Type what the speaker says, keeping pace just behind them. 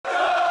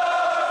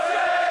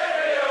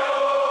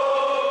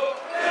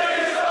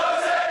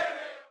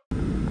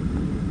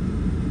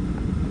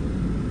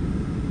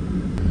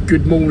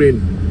Good morning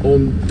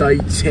on day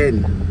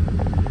 10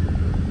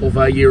 of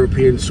our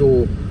European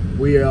tour.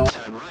 We are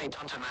turn right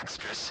onto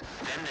Maxtras,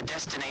 then the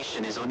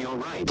destination is on your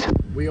right.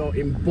 We are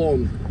in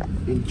Bonn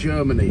in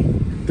Germany.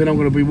 Then I'm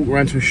going to be walking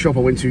around to a shop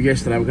I went to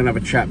yesterday. We're going to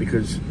have a chat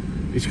because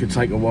this could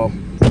take a while.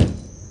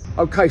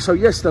 Okay, so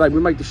yesterday we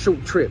made the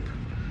short trip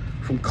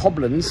from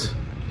Koblenz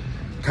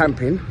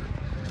camping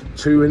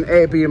to an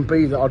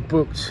Airbnb that I'd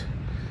booked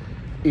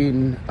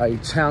in a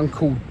town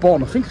called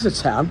Bonn. I think it's a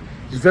town.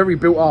 It's very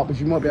built up, as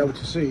you might be able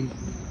to see.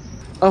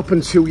 Up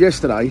until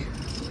yesterday,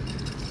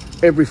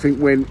 everything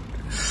went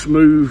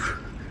smooth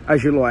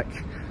as you like.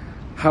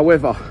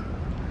 However,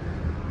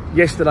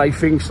 yesterday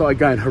things started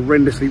going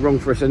horrendously wrong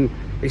for us, and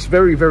it's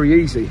very,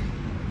 very easy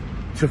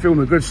to film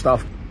the good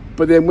stuff.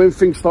 But then when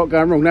things start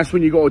going wrong, that's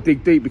when you got to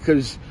dig deep,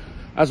 because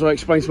as I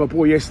explained to my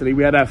boy yesterday,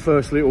 we had our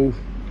first little...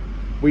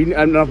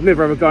 and I've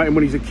never ever got him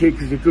when he's a kid,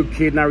 because he's a good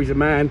kid, now he's a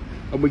man,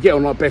 and we get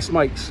on like best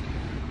mates.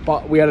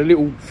 But we had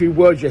a few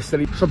words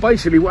yesterday. So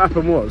basically what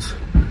happened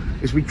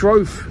is we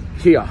drove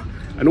here,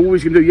 and all we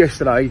was going to do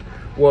yesterday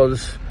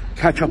was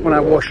catch up on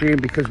our washing,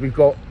 because we've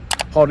got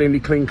hardly any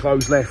clean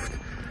clothes left,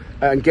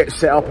 and get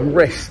set up and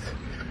rest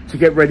to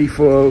get ready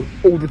for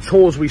all the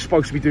tours we're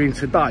supposed to be doing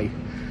today.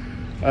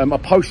 I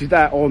posted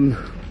that on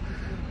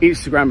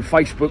Instagram and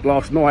Facebook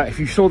last night. If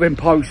you saw them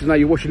posts and now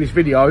you're watching this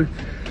video,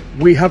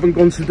 we haven't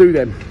gone to do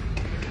them.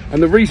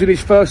 And the reason is,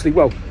 firstly,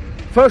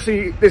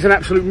 there's an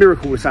absolute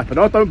miracle that's happened.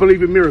 I don't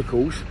believe in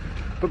miracles,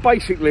 but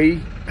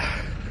basically,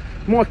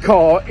 my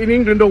car, in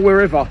England or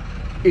wherever,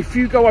 if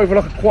you go over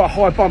like a quite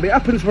high bump, it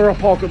happens where I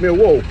park at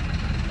Millwall,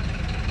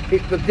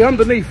 the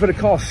underneath of the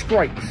car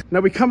scrapes.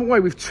 Now, we come away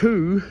with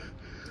 2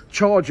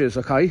 chargers,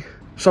 okay?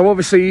 So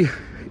obviously,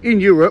 in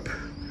Europe,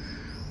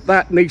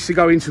 that needs to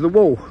go into the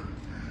wall.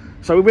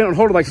 So we went on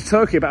holiday to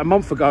Turkey about a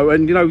month ago,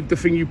 and you know, the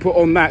thing you put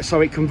on that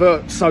so it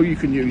converts so you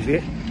can use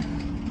it.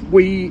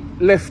 We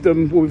left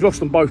them, well, we've lost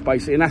them both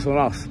basically, and that's on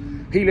us.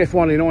 He left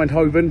one in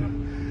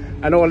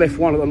Eindhoven, and I left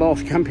one at the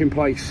last camping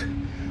place,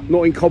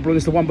 not in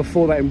Koblenz, the one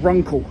before that in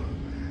Runkel.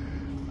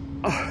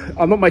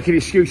 I'm not making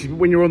excuses, but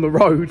when you're on the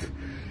road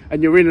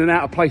and you're in and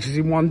out of places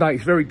in one day,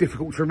 it's very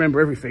difficult to remember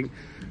everything.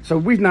 So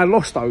we've now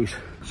lost those.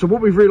 So what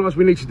we've realised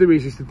we need to do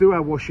is to do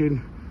our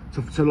washing,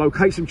 to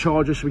locate some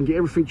chargers so we can get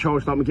everything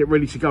charged up and get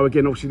ready to go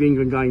again. Obviously the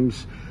England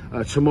games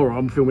tomorrow.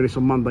 I'm filming this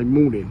on Monday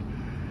morning.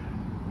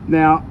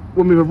 Now,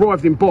 when we've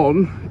arrived in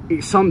Bonn,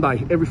 it's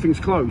Sunday, everything's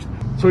closed.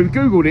 So we've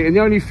Googled it, and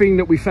the only thing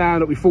that we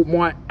found that we thought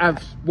might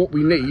have what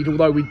we need,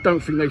 although we don't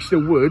think they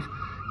still would,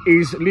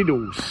 is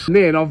Lidl's. And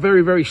then I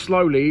very, very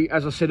slowly,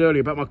 as I said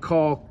earlier about my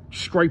car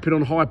scraping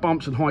on high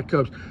bumps and high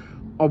curbs,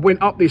 I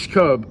went up this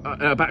curb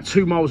at about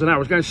 2 miles an hour. I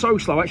was going so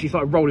slow, I actually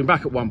started rolling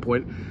back at one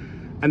point,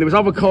 and there was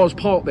other cars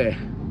parked there.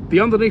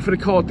 The underneath of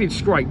the car did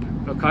scrape,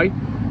 okay?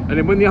 And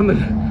then when the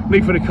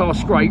underneath of the car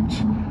scraped,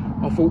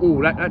 I thought,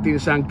 oh, that didn't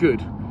sound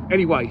good.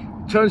 Anyway,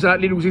 turns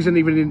out Lidl's isn't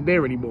even in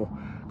there anymore.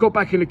 Got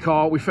back in the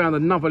car, we found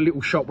another little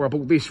shop where I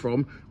bought this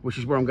from, which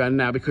is where I'm going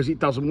now, because it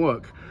doesn't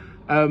work.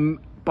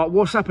 But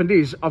what's happened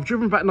is, I've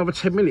driven back another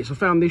 10 minutes, I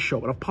found this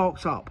shop, and I've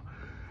parked up.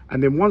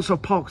 And then once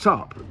I've parked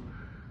up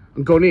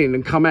and gone in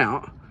and come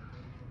out,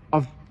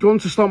 I've gone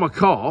to start my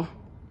car,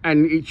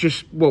 and it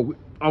just, well,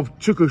 I've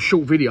took a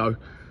short video.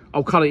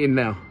 I'll cut it in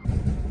now.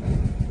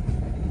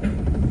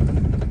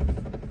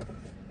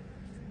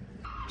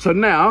 So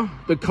now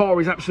the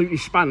car is absolutely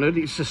spannered.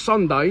 It's a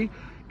Sunday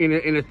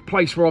in a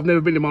place where I've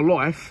never been in my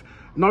life.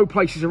 No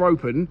places are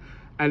open,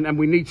 and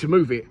we need to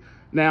move it.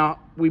 Now,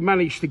 we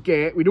managed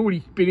to we'd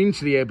already been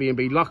into the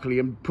Airbnb, luckily,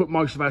 and put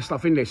most of our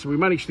stuff in there. So we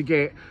managed to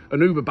get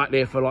an Uber back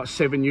there for like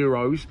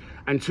 €7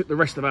 and took the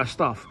rest of our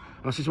stuff.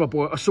 And I said to my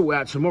boy, I'll sort it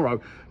out tomorrow.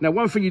 Now,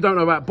 one thing you don't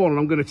know about Bonn, and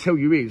I'm going to tell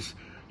you, is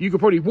you could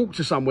probably walk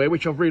to somewhere,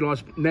 which I've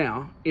realised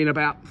now, in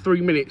about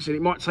 3 minutes, and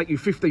it might take you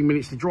 15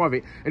 minutes to drive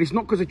it. And it's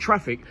not because of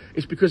traffic,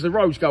 it's because the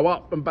roads go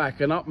up and back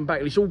and up and back,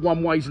 and it's all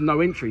one ways and no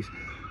entries.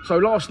 So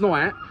last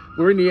night,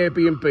 we're in the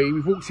Airbnb,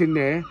 we've walked in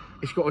there,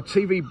 it's got a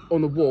TV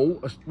on the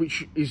wall,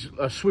 which is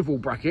a swivel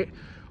bracket.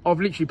 I've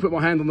literally put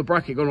my hand on the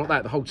bracket, gone like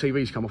that, the whole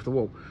TV's come off the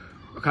wall.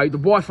 Okay, the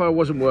Wi-Fi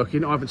wasn't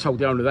working, I haven't told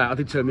the owner that, I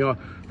did tell him the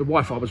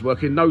Wi-Fi was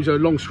working. Those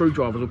long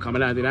screwdrivers will come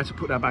in handy now to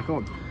put that back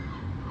on.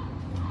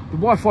 The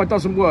Wi-Fi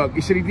doesn't work.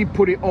 He said he did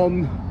put it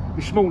on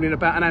this morning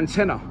about an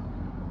antenna,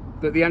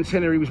 that the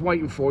antenna he was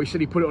waiting for. He said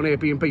he put it on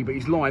Airbnb, but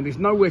he's lying. There's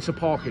nowhere to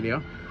park in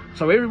here.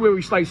 So everywhere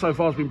we stayed so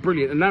far has been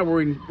brilliant, and now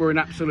we're in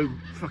absolute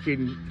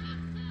fucking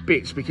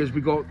bits, because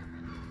we've got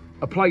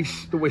a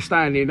place that we're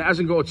staying in that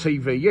hasn't got a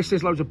TV. Yes,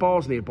 there's loads of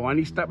bars nearby,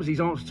 and that was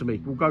his answer to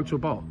me. We'll go to a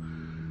bar.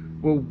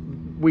 Well,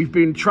 we've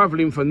been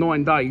travelling for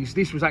 9 days.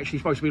 This was actually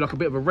supposed to be like a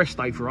bit of a rest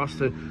day for us,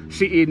 to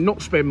sit in,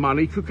 not spend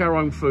money, cook our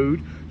own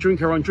food,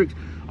 drink our own drinks.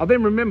 I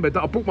then remembered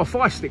that I brought my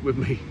fire stick with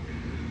me.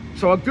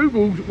 So I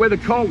Googled where the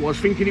car was,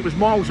 thinking it was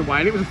miles away,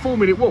 and it was a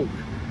 4-minute walk.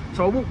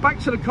 So I walked back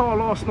to the car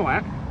last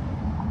night,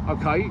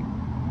 okay,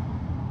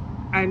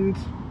 and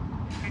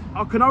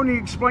I can only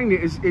explain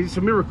it as it's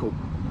a miracle.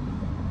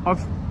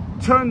 I've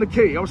turned the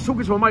key. I was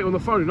talking to my mate on the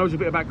phone who knows a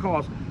bit about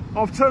cars.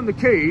 I've turned the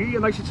key,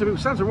 and they said to me, it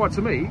sounds all right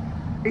to me.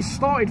 It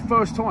started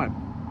first time.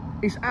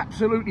 It's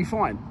absolutely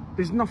fine.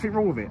 There's nothing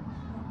wrong with it.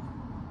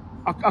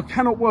 I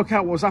cannot work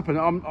out what's happened.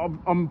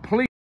 I'm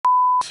pleased.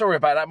 Sorry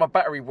about that. My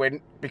battery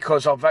went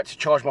because I've had to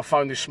charge my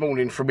phone this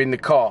morning from in the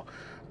car.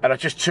 And I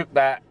just took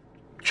that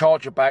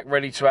charger back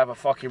ready to have a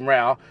fucking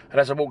row. And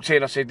as I walked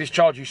in, I said, this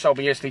charger you sold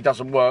me yesterday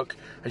doesn't work.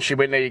 And she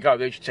went, there you go,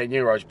 there's your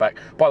 €10 back.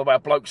 By the way, a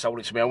bloke sold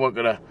it to me. I weren't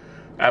going to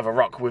have a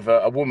ruck with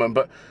a woman.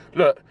 But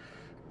look,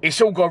 it's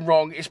all gone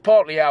wrong. It's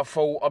partly our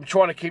fault. I'm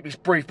trying to keep this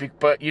brief,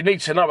 but you need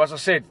to know, as I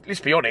said,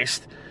 let's be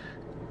honest,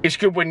 it's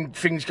good when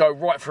things go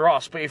right for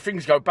us, but if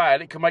things go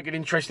bad, it can make an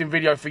interesting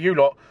video for you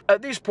lot.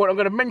 At this point, I'm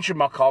going to mention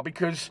my car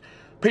because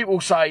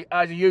people say,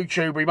 as a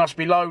YouTuber, he must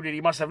be loaded,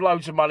 he must have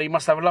loads of money, he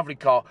must have a lovely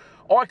car.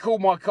 I call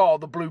my car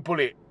the Blue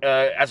Bullet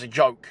as a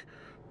joke.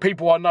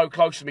 People I know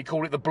close to me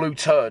call it the Blue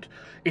Turd.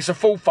 It's a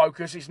full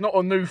focus, it's not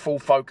a new full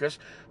focus,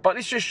 but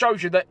this just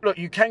shows you that, look,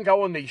 you can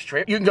go on these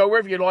trips, you can go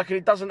wherever you like and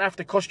it doesn't have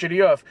to cost you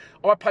the earth.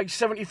 I paid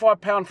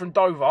 £75 from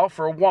Dover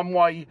for a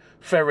one-way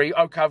ferry.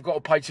 Okay, I've got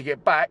to pay to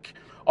get back.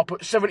 I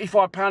put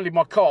 £75 in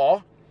my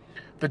car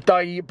the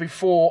day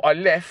before I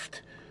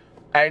left,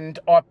 and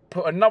I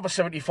put another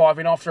 75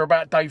 in after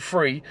about day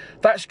 3.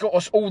 That's got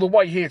us all the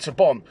way here to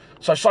Bonn.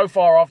 So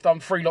far I've done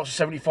 3 lots of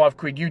 75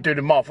 quid. You do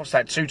the math. What's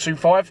that,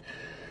 225?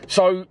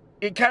 So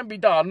it can be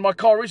done. My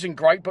car isn't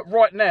great, but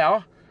right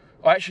now,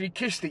 I actually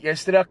kissed it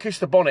yesterday. I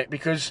kissed the bonnet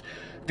because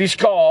this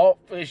car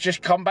has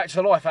just come back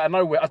to life out of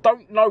nowhere. I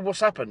don't know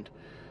what's happened.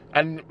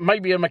 And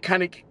maybe a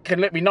mechanic can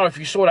let me know. If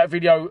you saw that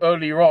video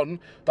earlier on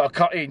that I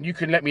cut in, you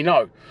can let me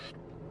know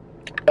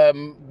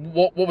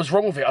what was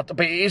wrong with it.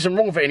 But it isn't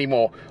wrong with it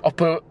anymore. I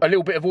put a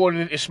little bit of oil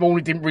in it this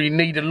morning. Didn't really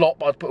need a lot,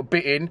 but I put a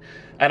bit in.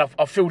 And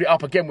I filled it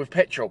up again with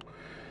petrol.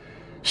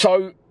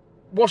 So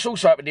what's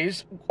also happened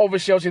is,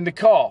 obviously I was in the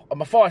car. And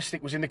my fire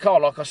stick was in the car.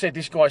 Like I said,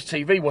 this guy's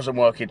TV wasn't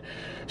working.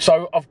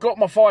 So I've got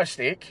my fire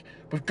stick.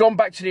 We've gone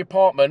back to the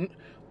apartment.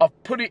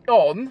 I've put it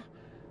on.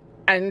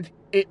 And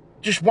it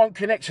just won't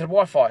connect to the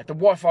Wi-Fi. The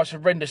Wi-Fi's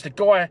horrendous. The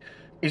guy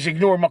is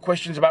ignoring my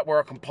questions about where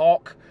I can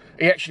park.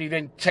 He actually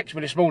then texted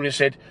me this morning and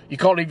said, you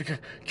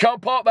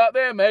can't park that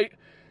there, mate.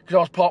 Because I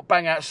was parked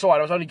bang outside.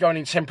 I was only going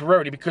in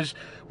temporarily because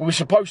we were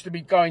supposed to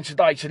be going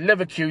today to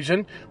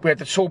Leverkusen. We had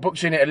the tour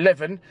booked in at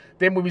 11.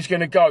 Then we was going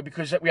to go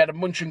because we had a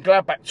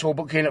Mönchengladbach tour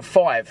booked in at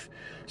 5.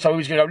 So we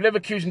was going to go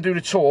Leverkusen, do the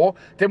tour.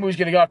 Then we was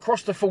going to go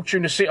across the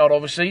Fortuna Sittard,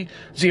 obviously.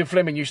 Zian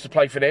Fleming used to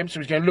play for them. So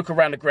we was going to look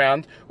around the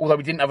ground. Although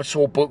we didn't have a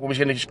tour book, we was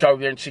going to just go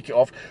there and tick it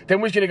off. Then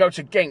we was going to go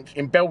to Genk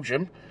in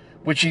Belgium,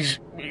 which is,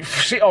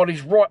 Sittard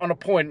is right on a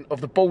point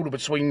of the border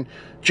between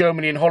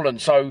Germany and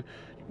Holland. So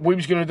we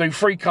was going to do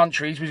 3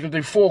 countries. We was going to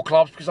do 4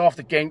 clubs because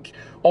after Genk,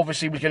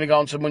 obviously, we was going to go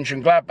on to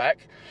Mönchengladbach.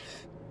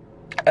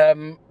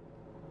 And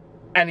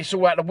it's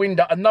all out the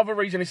window. Another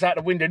reason it's out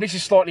the window, and this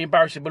is slightly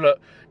embarrassing, but look,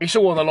 it's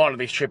all on the line of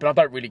this trip, and I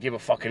don't really give a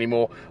fuck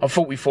anymore. I'm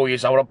 44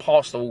 years old. I'm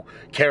past all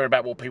caring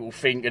about what people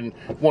think and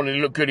wanting to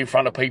look good in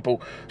front of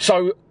people.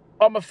 So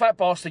I'm a fat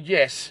bastard,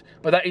 yes,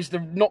 but that is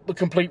not the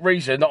complete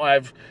reason that I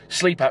have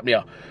sleep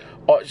apnea.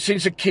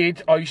 Since a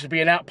kid, I used to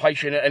be an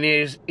outpatient at an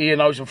ear,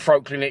 nose and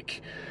throat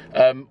clinic.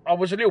 I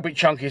was a little bit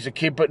chunky as a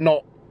kid, but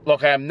not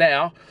like I am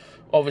now,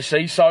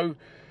 obviously. So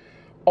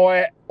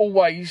I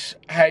always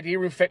had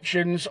ear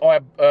infections. I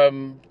had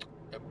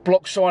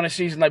blocked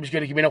sinuses, and they was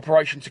going to give me an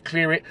operation to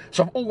clear it.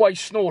 So I've always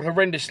snored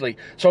horrendously.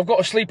 So I've got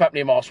a sleep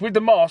apnea mask. With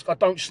the mask, I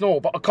don't snore,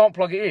 but I can't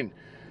plug it in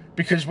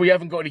because we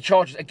haven't got any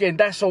chargers. Again,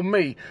 that's on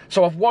me.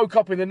 So I've woke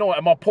up in the night,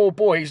 and my poor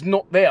boy is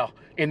not there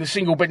in the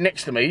single bed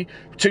next to me.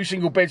 2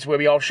 single beds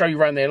where I'll show you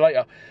around there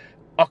later.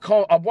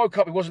 I woke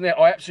up, he wasn't there.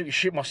 I absolutely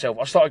shit myself.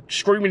 I started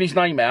screaming his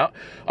name out.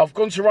 I've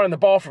gone to run in the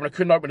bathroom and I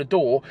couldn't open the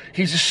door.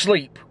 He's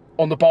asleep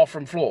on the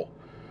bathroom floor.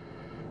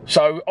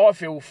 So I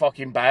feel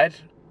fucking bad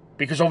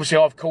because obviously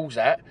I've caused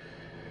that.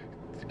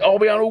 Are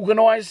we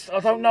unorganised? I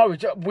don't know.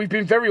 We've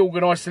been very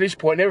organised to this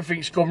point and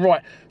everything's gone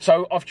right.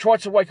 So I've tried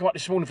to wake him up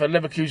this morning for a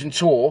Leverkusen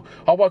tour.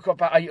 I woke up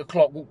about 8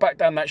 o'clock, walked back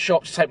down that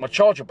shop to take my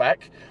charger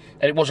back,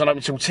 and it wasn't open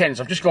until 10,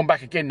 so I've just gone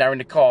back again now in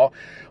the car.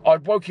 I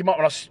woke him up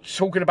when I was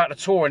talking about the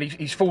tour, and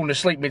he's fallen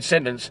asleep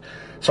mid-sentence.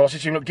 So I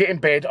said to him, look, get in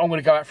bed, I'm going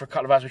to go out for a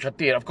couple of hours, which I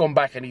did. I've gone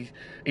back, and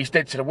he's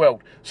dead to the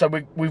world. So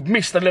we've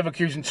missed the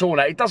Leverkusen tour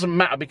now. It doesn't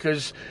matter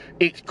because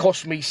it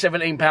cost me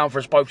 £17 for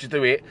us both to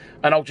do it,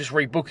 and I'll just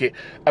rebook it.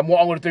 And what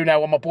I'm going to do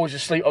now when my boys are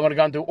asleep, I'm going to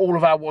go and do all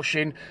of our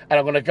washing, and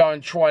I'm going to go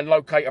and try and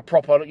locate a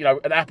proper, you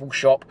know, an Apple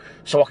shop,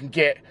 so I can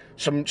get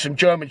some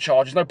German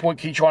chargers. No point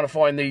keep trying to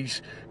find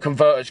these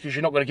converters because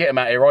you're not going to get them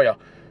out here, are you?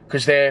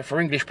 Because they're for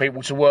English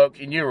people to work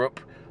in Europe,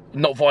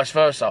 not vice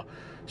versa.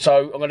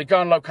 So I'm going to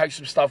go and locate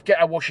some stuff, get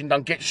our washing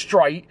done, get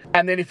straight,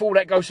 and then if all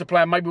that goes to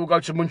plan, maybe we'll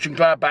go to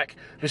Mönchengladbach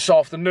this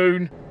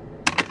afternoon.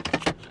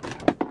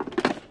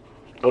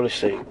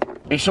 Honestly,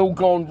 it's all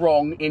gone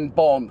wrong in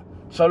Bonn.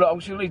 So look, I'm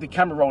just going to leave the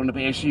camera rolling a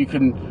bit here so you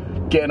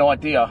can get an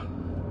idea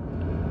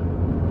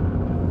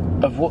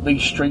of what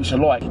these streets are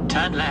like.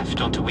 Turn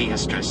left onto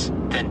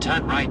Wieherstrasse, then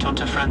turn right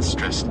onto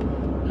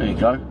Franzstrasse. There you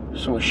go.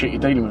 Sort of shit you're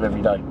dealing with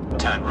every day.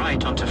 Turn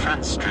right onto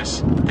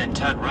Franzstrasse, then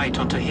turn right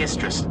onto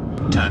Heerstrasse.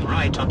 Turn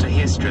right onto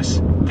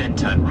Heerstrasse, then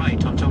turn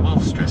right onto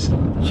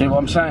Wolfstrasse. See what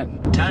I'm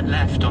saying? Turn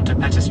left onto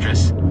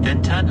Petterstrasse,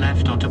 then turn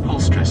left onto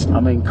Pulstrasse. I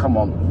mean, come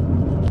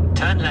on.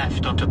 Turn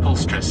left onto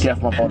Pulstrasse, Get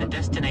off my then bottom. the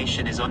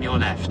destination is on your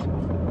left.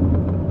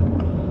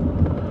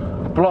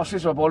 But like I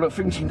said, my boy, look,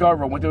 things can go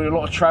wrong. We're doing a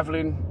lot of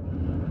travelling,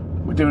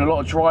 we're doing a lot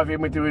of driving,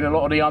 we're doing a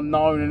lot of the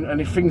unknown, and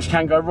if things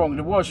can go wrong,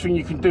 the worst thing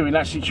you can do in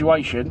that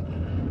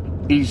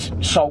situation is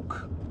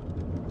sulk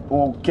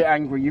or get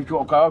angry. You've got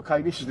to go,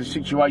 okay, this is the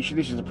situation,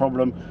 this is the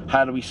problem,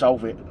 how do we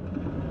solve it?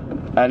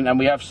 And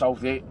we have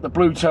solved it. The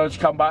blue turd's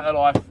come back to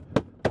life.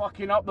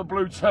 Fucking up the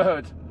blue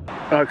turd.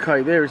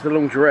 Okay, there is the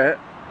laundrette,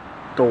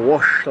 the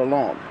wash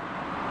salon.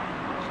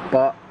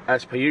 But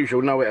as per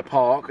usual, nowhere to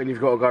park, and you've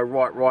got to go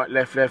right,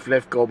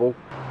 left, gobble.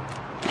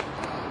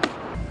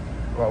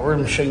 Right, we're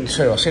in machine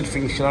 2. I said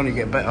things can only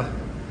get better.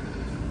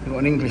 We've got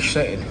an English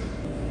setting.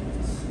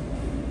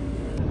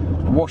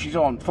 The wash is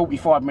on,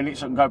 45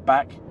 minutes, I can go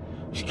back.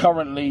 It's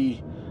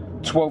currently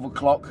 12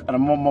 o'clock, and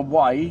I'm on my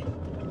way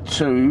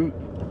to...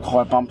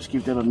 High bumps,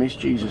 give them a miss,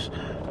 Jesus.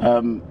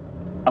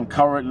 I'm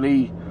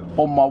currently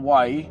on my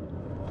way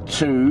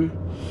to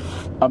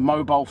a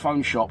mobile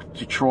phone shop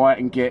to try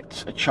and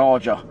get a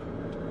charger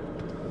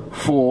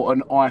for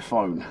an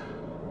iPhone.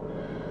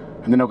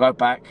 And then I'll go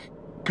back,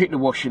 pick the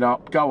washing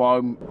up, go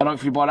home, and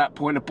hopefully by that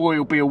point the boy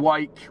will be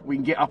awake, we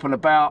can get up and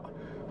about,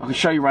 I can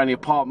show you around the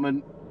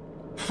apartment,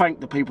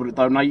 thank the people that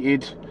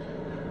donated,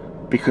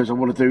 because I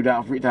want to do that.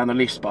 I've written down the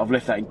list, but I've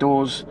left that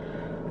indoors.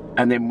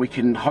 And then we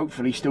can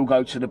hopefully still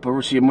go to the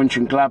Borussia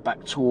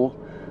Mönchengladbach tour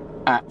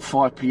at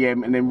 5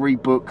 PM and then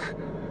rebook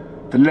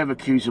the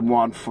Leverkusen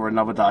one for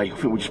another day. I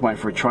think we're just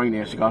waiting for a train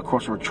here to go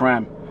across, or a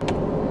tram.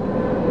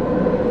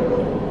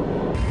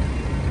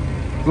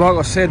 Like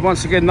I said,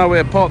 once again,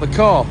 nowhere to park the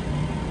car.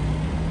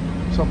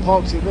 So I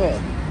parked it there.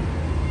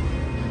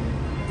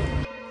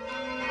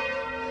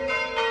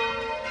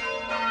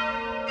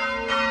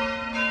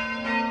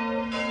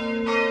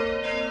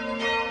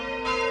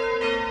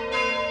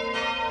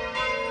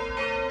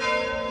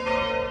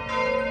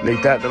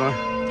 Need that, don't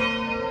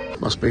I?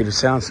 Must be the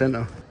sound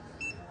centre.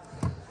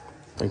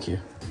 Thank you.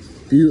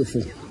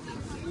 Beautiful.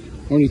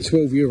 Only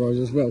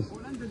 €12 as well.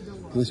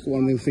 And it's got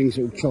one of them things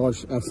that will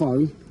charge our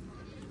phone,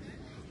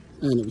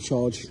 and it will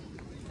charge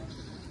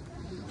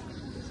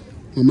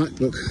my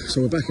MacBook.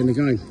 So we're back in the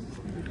game.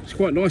 It's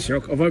quite nice here.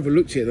 I've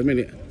overlooked it at the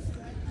minute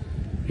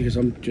because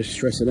I'm just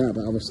stressing out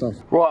about other stuff.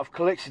 Right, I've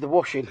collected the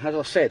washing, as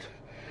I said.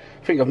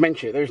 I think I've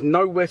mentioned it. There's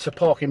nowhere to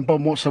park in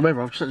Bonn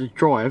whatsoever. I've just had to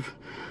drive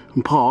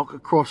and park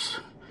across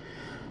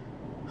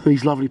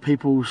these lovely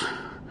people's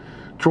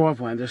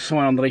driveway, and there's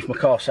someone underneath my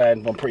car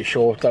saying, I'm pretty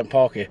sure, don't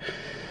park here.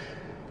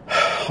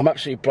 I'm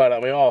absolutely blown out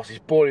of my arse. It's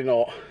boiling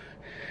hot,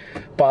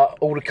 but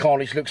all the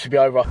carnage looks to be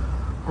over.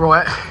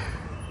 Right,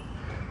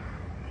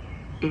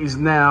 it is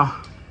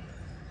now,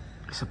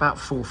 it's about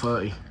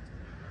 4:30.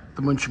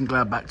 The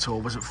Mönchengladbach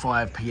tour was at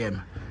 5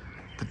 PM.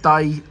 The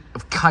day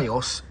of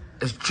chaos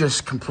has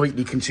just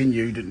completely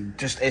continued and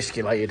just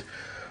escalated.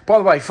 By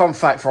the way, fun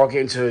fact before I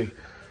get into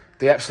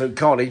the absolute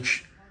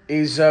carnage,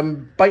 is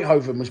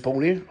Beethoven was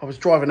born here. I was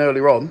driving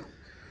earlier on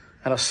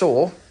and I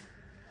saw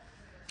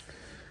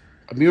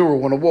a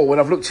mural on a wall,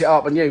 and I've looked it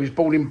up, and yeah, he was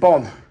born in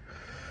Bonn.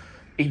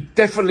 He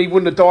definitely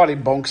wouldn't have died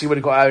in Bonn because he would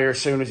have got out of here as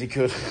soon as he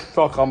could,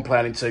 like I'm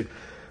planning to.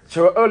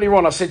 So earlier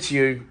on I said to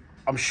you,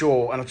 I'm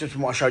sure, and I just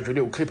want to show you a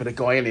little clip of the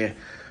guy in here.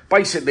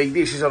 Basically,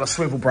 this is on a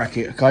swivel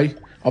bracket, okay?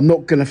 I'm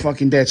not going to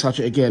fucking dare touch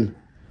it again.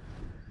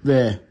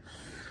 There.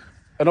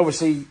 And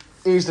obviously,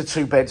 here's the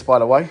 2 beds, by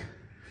the way.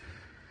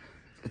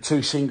 The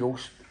 2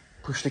 singles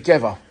pushed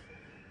together.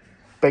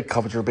 Bed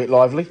covers are a bit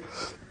lively,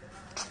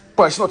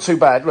 but it's not too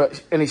bad. Look,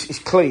 and it's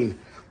clean.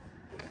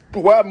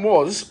 But what happened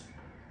was,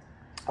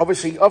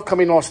 obviously, I've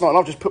come in last night and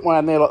I've just put my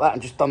hand there like that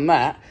and just done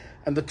that,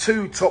 and the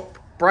 2 top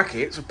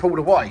brackets have pulled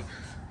away.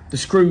 The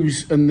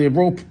screws and the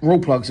roll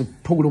plugs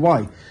have pulled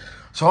away.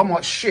 So I'm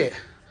like, shit.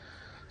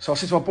 So I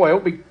said to my boy,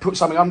 help me put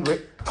something under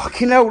it.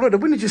 Fucking hell, look, the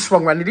window just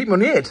swung around and hit me on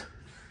the head.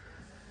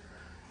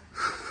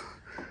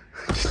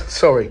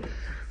 Sorry.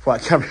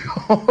 Right, carry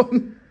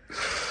on.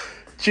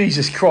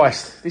 Jesus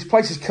Christ. This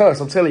place is cursed,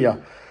 I'm telling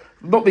you.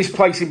 Not this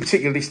place in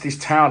particular, this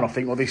town, I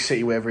think, or this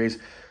city, wherever it is.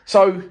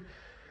 So,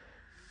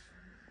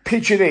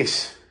 picture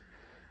this.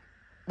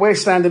 We're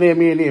standing here,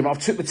 me and him. I've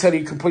took the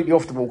telly completely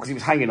off the wall because it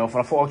was hanging off,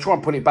 and I thought I'll try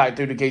and put it back,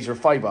 do the geezer a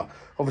favour.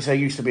 Obviously, I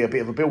used to be a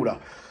bit of a builder.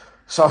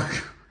 So,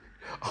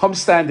 I'm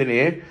standing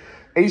here.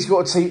 He's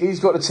got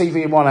the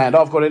TV in one hand,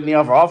 I've got it in the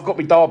other. I've got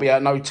my derby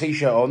out, no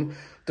T-shirt on.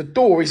 The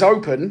door is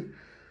open.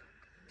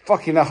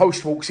 Fucking the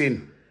host walks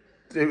in,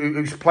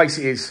 whose place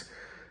it is.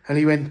 And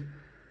he went,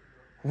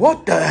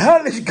 what the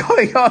hell is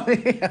going on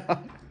here?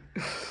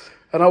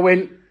 And I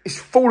went, it's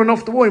fallen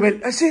off the wall. He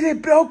went, I see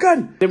it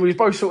broken. Then we was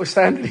both sort of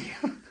standing here.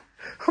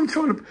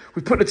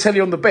 We put the telly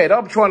on the bed.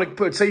 I'm trying to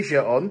put a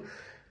T-shirt on.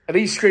 And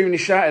he's screaming and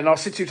shouting. And I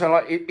said to him,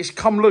 like, it's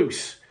come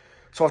loose.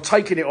 So I've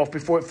taken it off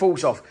before it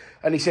falls off.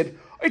 And he said,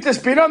 it has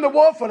been on the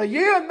wall for a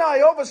year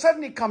now. All of a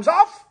sudden it comes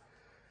off.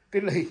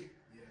 Didn't he?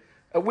 Yeah.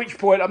 At which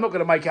point, I'm not going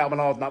to make out I'm an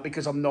hard nut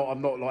because I'm not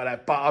like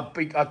that.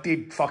 But I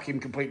did fuck him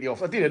completely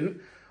off. I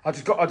didn't. I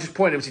just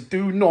pointed and said,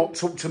 do not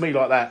talk to me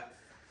like that.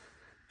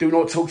 Do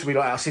not talk to me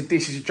like that. I said,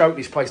 this is a joke,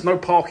 this place. No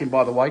parking,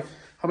 by the way.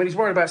 I mean, he's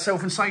worried about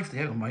self and safety.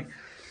 Hang on, mate.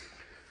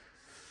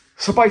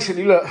 So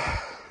basically, look,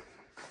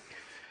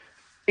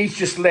 he's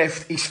just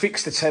left. He's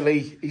fixed the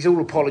telly. He's all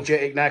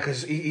apologetic now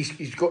because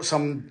he's got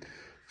some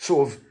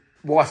sort of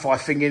Wi-Fi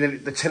thing in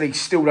it. The telly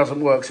still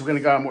doesn't work, so we're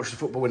going to go and watch the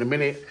football in a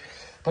minute.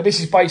 But this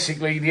is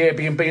basically the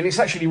Airbnb, and it's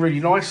actually really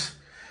nice.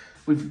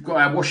 We've got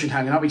our washing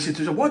hanging up. He said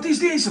to us, what is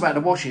this about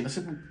the washing? I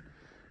said, well,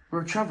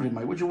 we're travelling,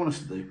 mate. What do you want us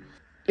to do?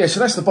 Yeah, so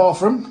that's the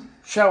bathroom.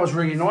 Shower's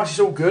really nice. It's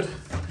all good.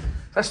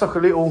 That's like a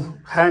little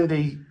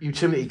handy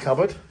utility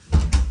cupboard.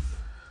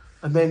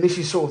 And then this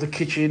is sort of the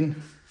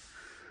kitchen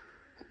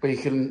where you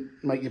can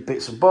make your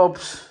bits and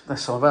bobs.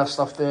 That's some of our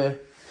stuff there.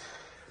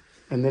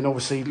 And then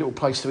obviously a little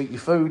place to eat your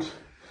food.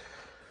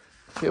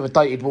 Bit of a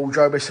dated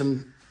wardrobe. There's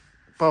some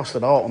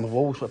bastard art on the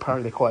walls, but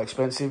apparently they're quite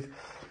expensive.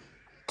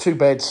 2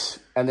 beds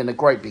and then a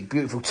great big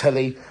beautiful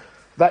telly.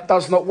 That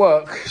does not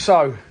work.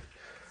 So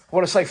I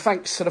want to say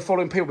thanks to the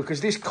following people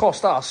because this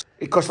cost us,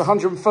 it cost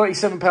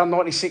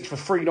 £137.96 for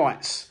 3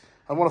 nights.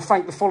 I want to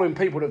thank the following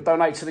people that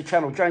donate to the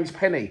channel. James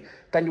Penny,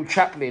 Daniel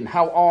Chaplin,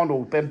 Hal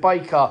Arnold, Ben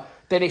Baker,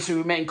 Dennis, who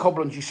we met in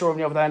Cobblers, you saw him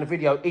the other day in the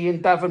video,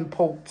 Ian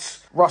Davenport,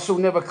 Russell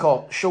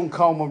Nevercott, Sean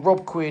Coleman,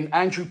 Rob Quinn,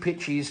 Andrew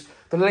Pitches,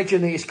 the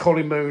legend is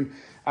Colin Moon,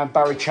 and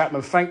Barry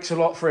Chapman. Thanks a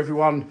lot for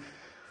everyone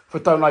for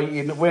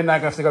donating. We're now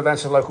going to have to go down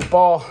to the local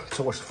bar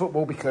to watch the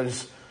football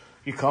because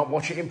you can't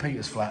watch it in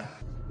Peter's flat.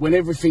 When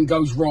everything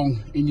goes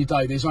wrong in your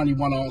day, there's only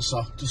one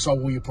answer to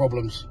solve all your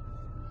problems.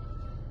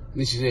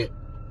 And this is it.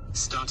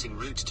 Starting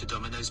route to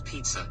Domino's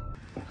Pizza.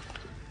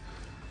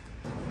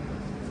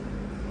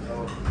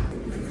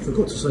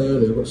 Forgot to say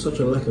earlier, I've got such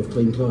a lack of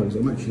clean clothes.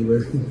 I'm actually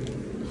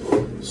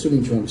wearing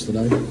swimming trunks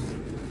today.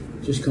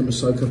 Just come to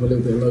soak up a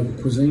little bit of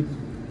local cuisine.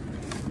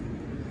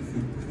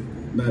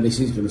 Now this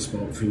is going to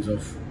spark things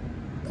off.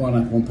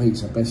 Pineapple on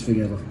pizza, best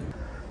thing ever.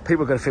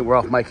 People are going to think we're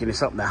off making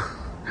this up now.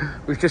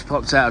 We've just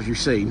popped out, as you've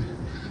seen.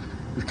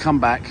 We've come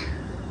back.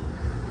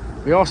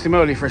 We asked him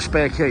earlier for a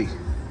spare key.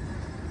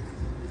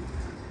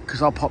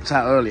 Because I popped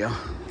out earlier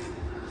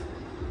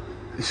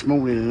this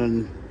morning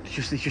and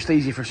it's just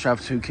easy for us to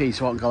have 2 keys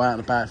so I can go out and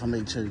about if I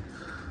need to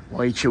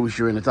while he chills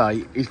during the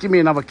day. He's given me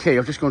another key.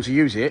 I've just gone to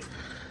use it.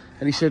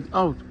 And he said,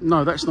 oh,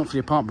 no, that's not for the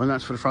apartment.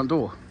 That's for the front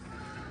door.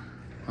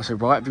 I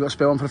said, right, have you got a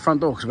spare one for the front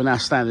door? Because we're now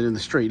standing in the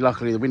street.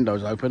 Luckily, the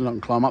window's open. I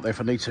can climb up there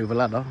if I need to with a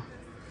ladder.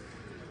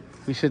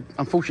 He said,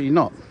 unfortunately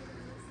not.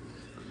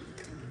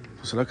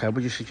 I said, okay, what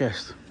do you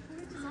suggest?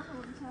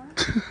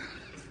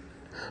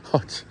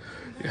 What?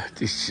 Yeah,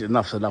 this is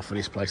enough's enough for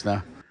this place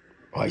now.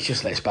 Right, he's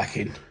just let us back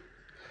in.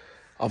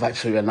 I've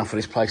absolutely had enough of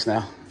this place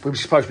now. We were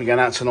supposed to be going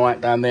out tonight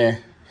down there.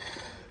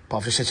 But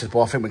I've just said to the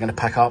boy, I think we're going to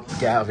pack up,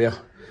 get out of here.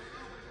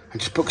 And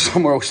just book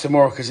somewhere else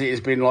tomorrow because it has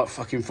been like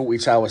fucking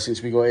 40 hours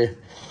since we got here.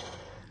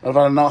 I've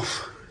had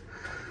enough.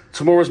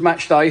 Tomorrow's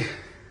match day.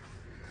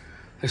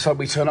 Let's hope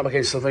we turn up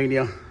against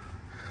Slovenia.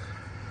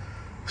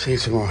 See you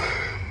tomorrow.